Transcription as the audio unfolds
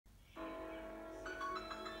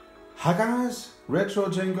Hi guys,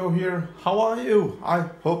 RETROCENGO here. How are you? I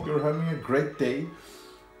hope you're having a great day.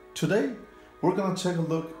 Today we're gonna take a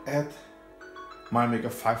look at my Amiga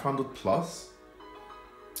 500 Plus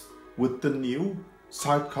with the new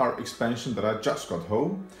Sidecar expansion that I just got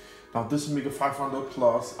home. Now this Amiga 500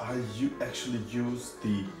 Plus, I actually used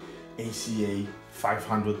the ACA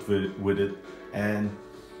 500 with it, and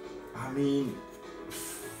I mean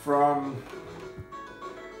from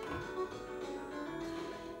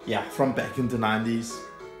back in the 90s,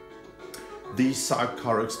 these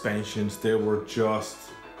Sidecar expansions, they were just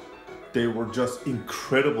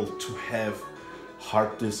incredible to have.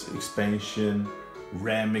 Hard disk expansion,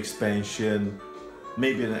 RAM expansion,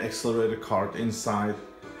 maybe an accelerator card inside,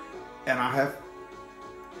 and I have,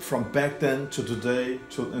 from back then to today,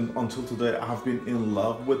 until today, I have been in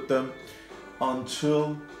love with them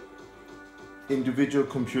until individual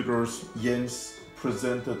computers Jens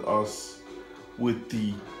presented us with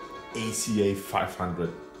the ACA 500.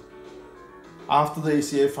 After the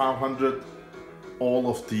ACA 500, all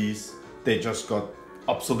of these, they just got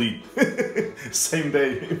obsolete. Same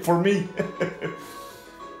day for me.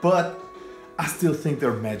 But I still think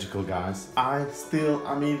they're magical, guys. I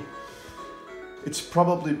mean, it's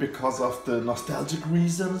probably because of the nostalgic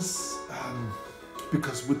reasons,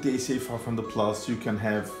 because with the ACA 500 Plus you can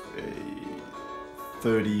have a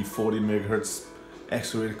 30-40 megahertz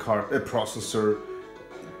accelerator card, processor,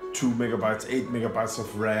 2 megabytes, 8 megabytes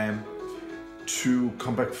of RAM, 2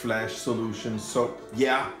 compact flash solutions. So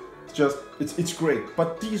yeah, it's great.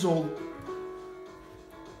 But these old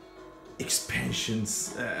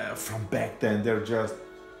expansions from back then, they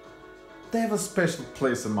have a special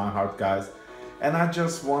place in my heart, guys. And I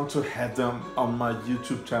just want to have them on my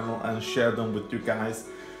YouTube channel and share them with you guys.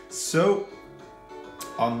 So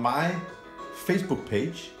on my Facebook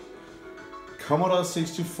page, Commodore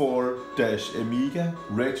 64-Amiga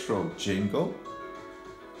RETROCENGO.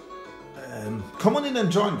 Come on in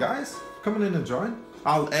and join, guys. Come on in and join.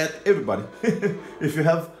 I'll add everybody. If you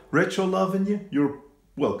have retro love in you, you're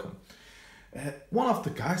welcome. One of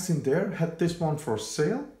the guys in there had this one for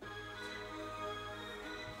sale.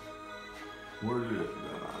 We're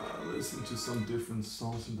listen to some different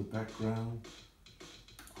songs in the background.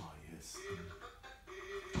 Oh yes.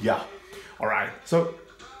 Yeah. All right. So.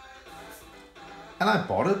 And I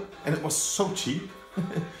bought it, and it was so cheap.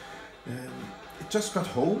 It just got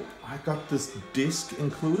home. I got this disc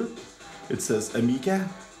included. It says Amiga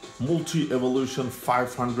Multi-Evolution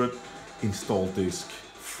 500 install disc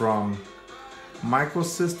from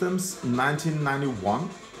Microsystems 1991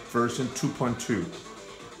 version 2.2.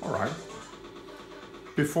 All right.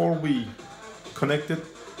 Before we connect it,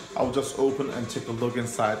 I'll just open and take a look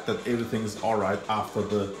inside that everything is all right after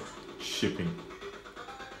the shipping.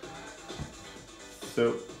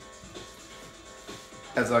 So,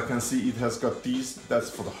 as I can see, it has got these, that's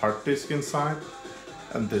for the hard disk inside,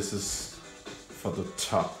 and this is for the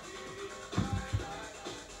top.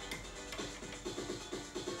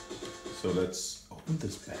 So let's open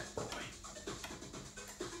this bad boy.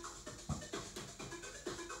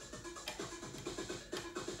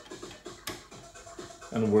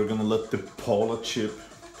 And we're gonna let the Paula chip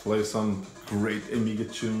play some great Amiga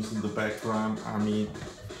tunes in the background. I mean,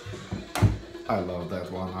 I love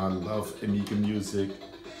that one. I love Amiga music.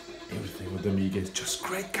 Everything with Amiga is just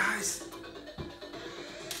great, guys.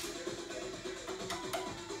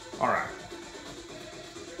 All right.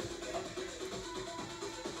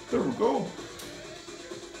 There we go.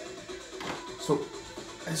 So,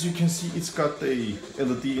 as you can see, it's got a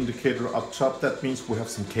LED indicator up top. That means we have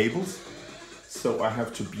some cables. So I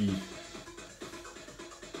have to be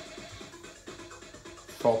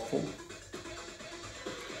thoughtful.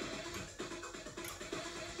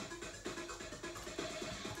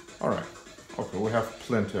 All right, okay, we have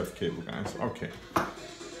plenty of cable, guys, okay.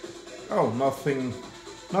 Oh,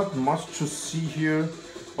 not much to see here.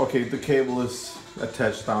 Okay, the cable is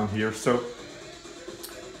attached down here. So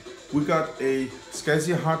we got a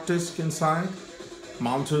SCSI hard disk inside,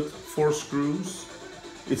 mounted 4 screws.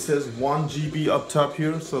 It says 1 GB up top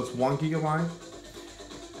here, so it's 1 gigabyte.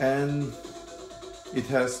 And it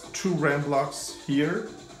has 2 RAM blocks here,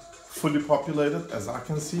 fully populated, as I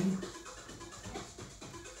can see.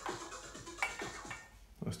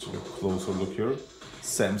 Let's take a closer look here.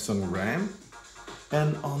 Samsung RAM.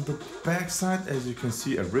 And on the back side, as you can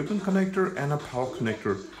see, a ribbon connector and a power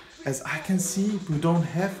connector. As I can see, we don't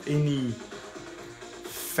have any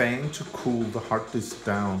fan to cool the hard disk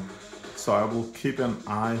down. So I will keep an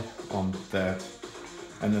eye on that.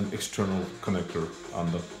 And an external connector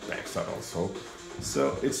on the back side also.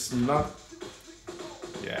 So it's not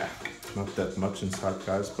that much inside,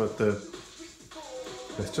 guys, but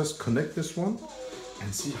let's just connect this one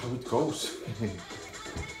and see how it goes.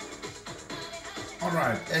 All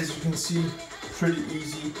right, as you can see, pretty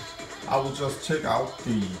easy. I will just check out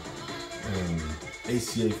the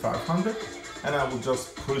ACA 500 and I will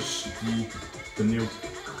just push the new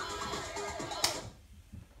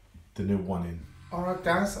one in. All right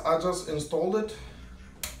guys, I just installed it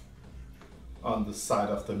on the side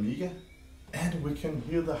of the Amiga and we can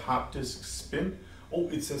hear the hard disk spin. Oh,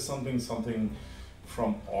 it says something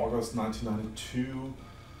from August 1992,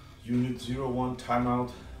 unit 01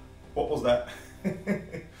 timeout. What was that?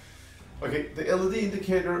 Okay, the LED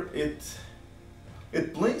indicator,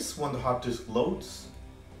 it blinks when the hard disk loads.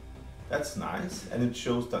 That's nice, and it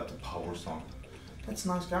shows that the power's on. That's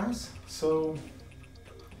nice, guys. So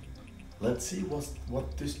let's see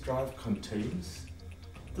what this drive contains.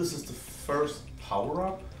 This is the first power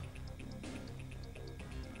up.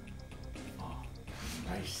 Oh,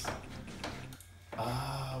 nice.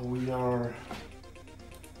 We are.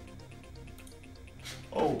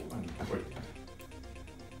 Oh, wait.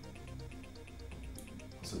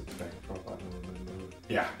 Was it backdrop? I don't remember.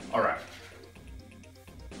 Yeah, all right.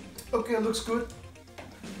 Okay, looks good.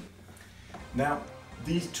 Now,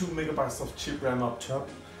 these 2 megabytes of chip RAM up top,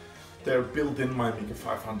 they're built in my Amiga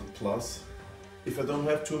 500 Plus. If I don't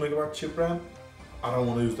have 2 megabyte chip RAM, I don't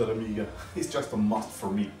want to use that Amiga. It's just a must for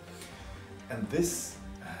me. And this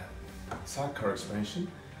Sidecar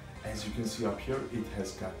expansion, as you can see up here, it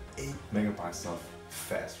has got 8 megabytes of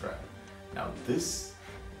fast RAM. Now this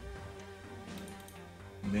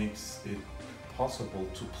makes it possible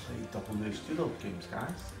to play double HD load games,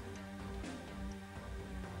 guys.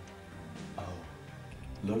 Oh,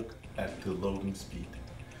 look at the loading speed.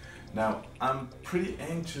 Now I'm pretty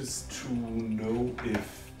anxious to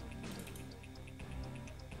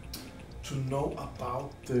know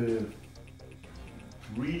about the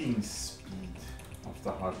reading speed of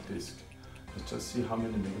the hard disk. Let's just see how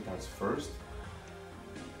many megabytes first.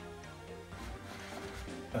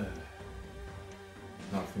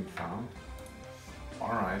 Nothing found. All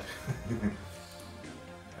right.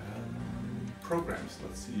 Programs.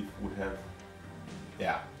 Let's see if we have.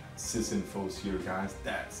 Yeah, sysinfo's here, guys.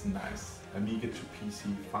 That's nice. Amiga to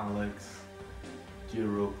PC, Filex,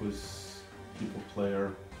 Opus, People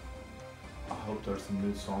Player. I hope there's some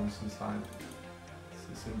new songs inside.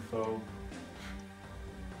 Sysinfo.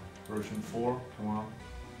 Version 4. Come on.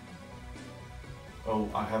 Oh,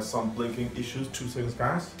 I have some blinking issues. 2 seconds,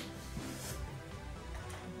 guys.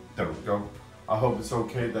 There we go. I hope it's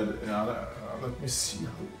okay that, let me see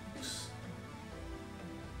how it looks.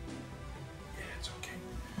 Yeah, it's okay.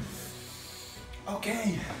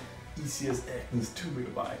 Okay. ECS Agnes 2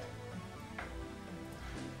 megabyte.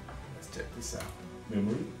 Let's check this out.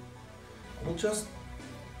 Memory. I will just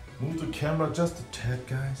move the camera just a tad,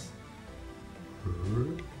 guys. There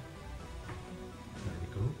we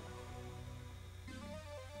go.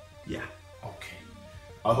 Yeah, okay.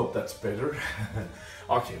 I hope that's better.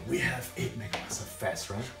 Okay, we have 8 megabytes of fast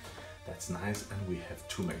RAM. That's nice. And we have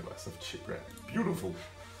 2 megabytes of chip RAM. Beautiful.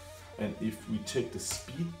 And if we take the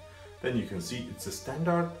speed, then you can see it's a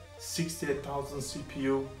standard 68,000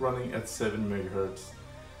 CPU running at 7 megahertz.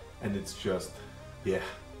 And it's just, yeah,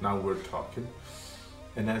 now we're talking.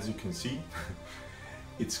 And as you can see,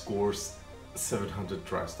 it scores 700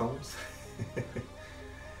 dry stones.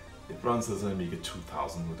 It runs as an Amiga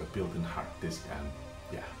 2000 with a built-in hard disk, and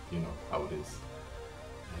yeah, you know how it is.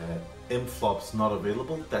 M-flops not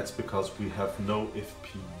available. That's because we have no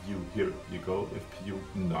FPU. Here you go, FPU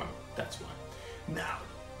none. That's why. Now,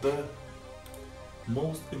 the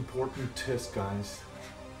most important test, guys.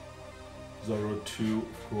 02,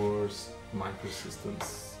 of course,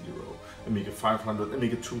 Microsystems 0. Amiga 500,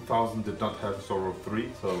 Amiga 2000 did not have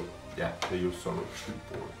 03, so yeah, they use 02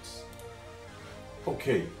 boards.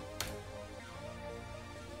 Okay.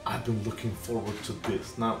 I've been looking forward to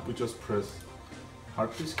this. Now we just press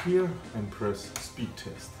hard disk here and press speed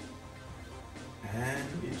test. And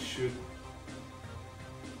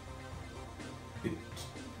it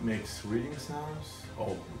makes reading sounds.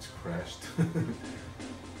 Oh, it's crashed.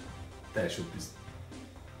 That should be.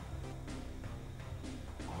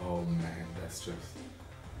 Oh man, that's just.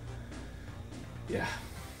 Yeah.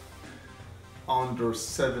 Under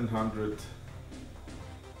 700.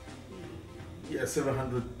 Yeah,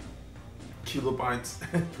 700 kilobytes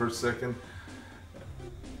per second.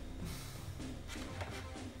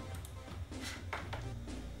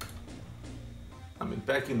 I mean,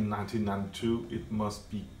 back in 1992, it must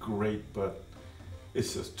be great, but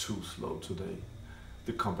it's just too slow today.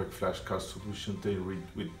 The compact flash card solution, they read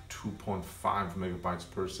with 2.5 megabytes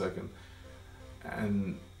per second.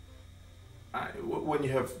 And when you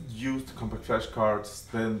have used compact flash cards,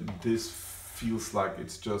 then this feels like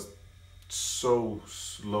it's just so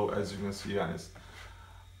slow, as you can see, guys.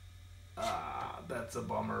 That's a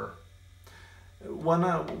bummer.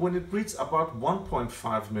 When it reads about 1.5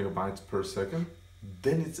 megabytes per second,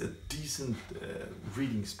 then it's a decent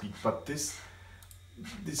reading speed. But this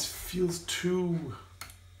feels too,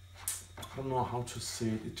 I don't know how to say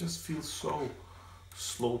it. It just feels so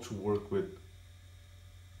slow to work with.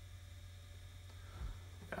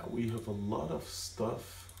 Yeah, we have a lot of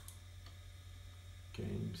stuff.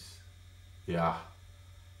 Games. Yeah,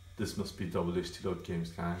 this must be HT load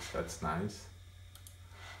games, guys. That's nice.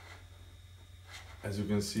 As you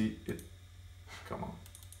can see, come on.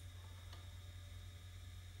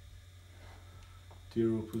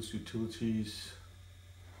 Dear Opus Utilities.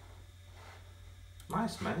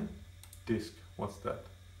 Nice, man. Disk, what's that?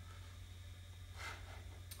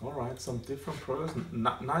 All right, some different products.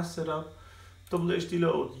 Nice setup. HT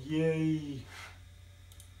load, yay.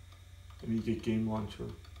 Amiga game launcher.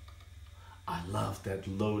 I love that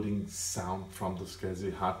loading sound from the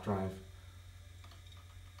SCSI hard drive.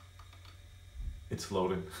 It's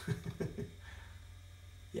loading.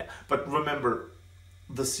 Yeah, but remember,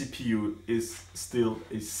 the CPU is still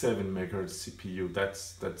a 7 MHz CPU.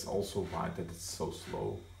 That's also why that it's so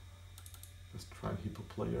slow. Let's try Hippo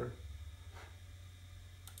Player.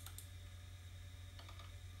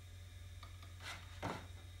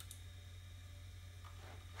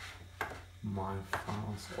 My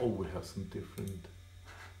files. Oh, we have some different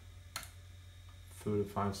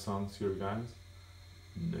 35 songs here, guys.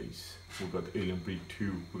 Nice. We got Alien Breed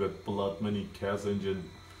 2. We got Blood Money, Chaos Engine.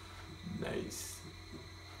 Nice.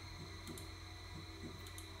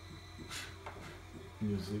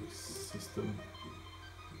 Music system.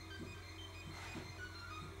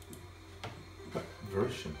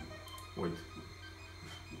 Version. Wait.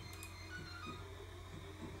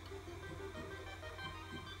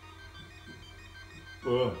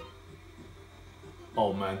 Ugh.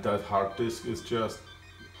 Oh man, that hard disk is just...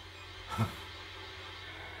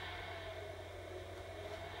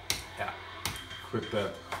 Yeah, quit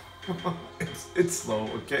that. it's slow,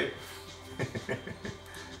 okay?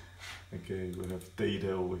 Okay, we have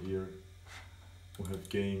data over here. We have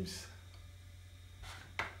games.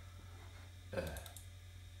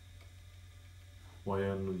 Why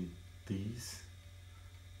only these?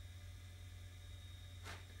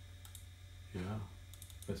 Yeah.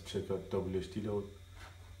 Let's check out HT load.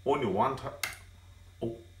 Only one time.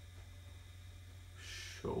 Oh.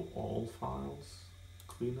 Show all files.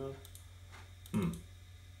 Cleaner.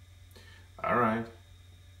 Alright.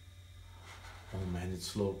 Oh man, it's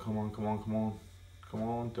slow. Come on, come on, come on. Come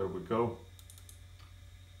on, there we go.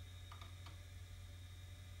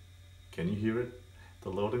 Can you hear it? The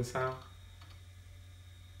loading sound?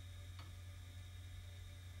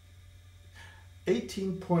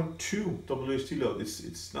 18.2 HT load.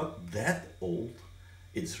 It's not that old.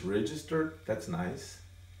 It's registered. That's nice.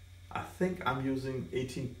 I think I'm using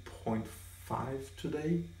 18.5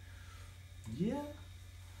 today. Yeah.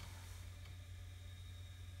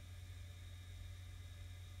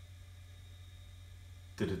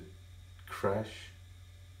 Did it crash?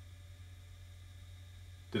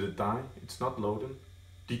 Did it die? It's not loading.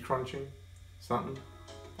 Decrunching? Something?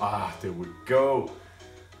 Ah, there we go.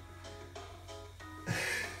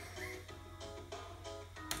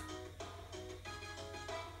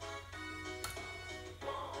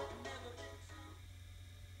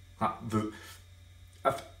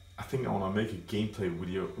 I think I want to make a gameplay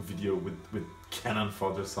video with Canon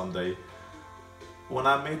fodder someday. When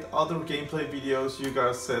I made other gameplay videos, you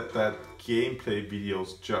guys said that gameplay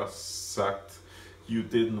videos just sucked. You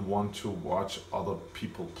didn't want to watch other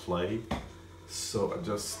people play, so I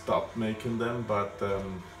just stopped making them. But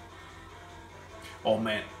oh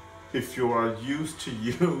man, if you are used to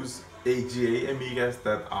use AGA Amigas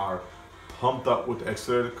that are pumped up with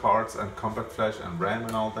accelerated cards and compact flash and RAM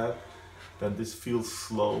and all that, then this feels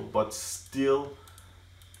slow, but still,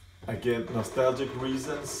 again, nostalgic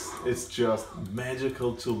reasons, it's just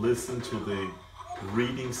magical to listen to the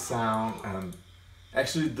reading sound, and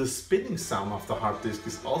actually the spinning sound of the hard disk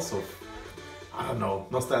is also, I don't know,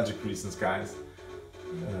 nostalgic reasons, guys.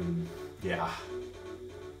 Yeah,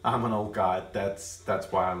 I'm an old guy, that's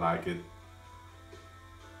why I like it.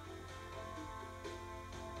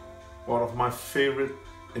 One of my favorite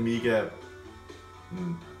Amiga,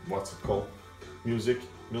 what's it called?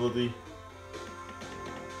 Melody.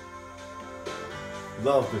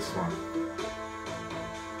 Love this one.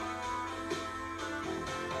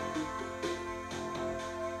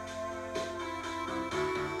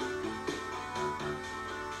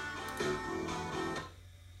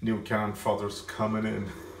 New cannon fodders coming in.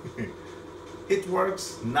 It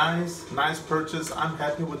works, nice purchase. I'm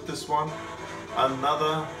happy with this one.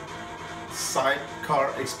 Another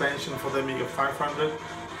Sidecar expansion for the Amiga 500,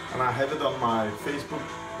 and I have it on my Facebook,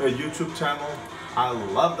 YouTube channel. I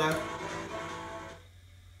love that.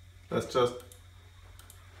 Let's just...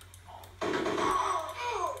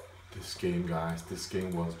 This game, guys, this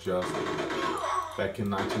game was just back in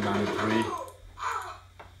 1993.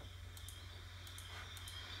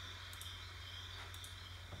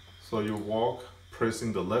 So you walk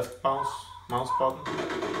pressing the left mouse button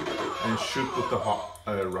and shoot with the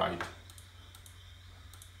right.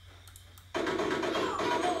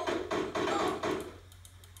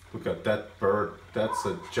 Look at that bird. That's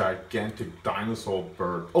a gigantic dinosaur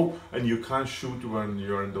bird. Oh, and you can't shoot when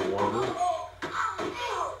you're in the water.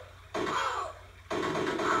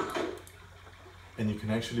 And you can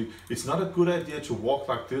actually, it's not a good idea to walk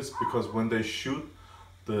like this, because when they shoot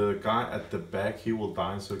the guy at the back, he will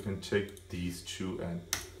die. So you can take these two and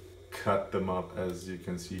cut them up, as you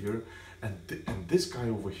can see here. And this guy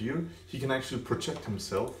over here, he can actually protect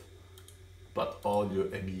himself. But all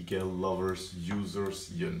you Amiga lovers,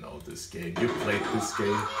 users, you know this game. You played this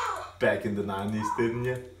game back in the 90s, didn't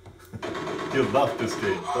you? You love this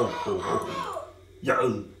game. Oh.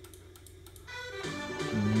 Yeah.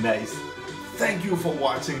 Nice. Thank you for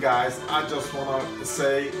watching, guys. I just want to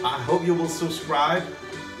say I hope you will subscribe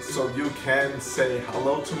so you can say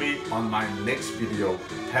hello to me on my next video.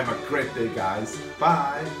 Have a great day, guys.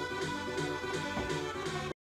 Bye.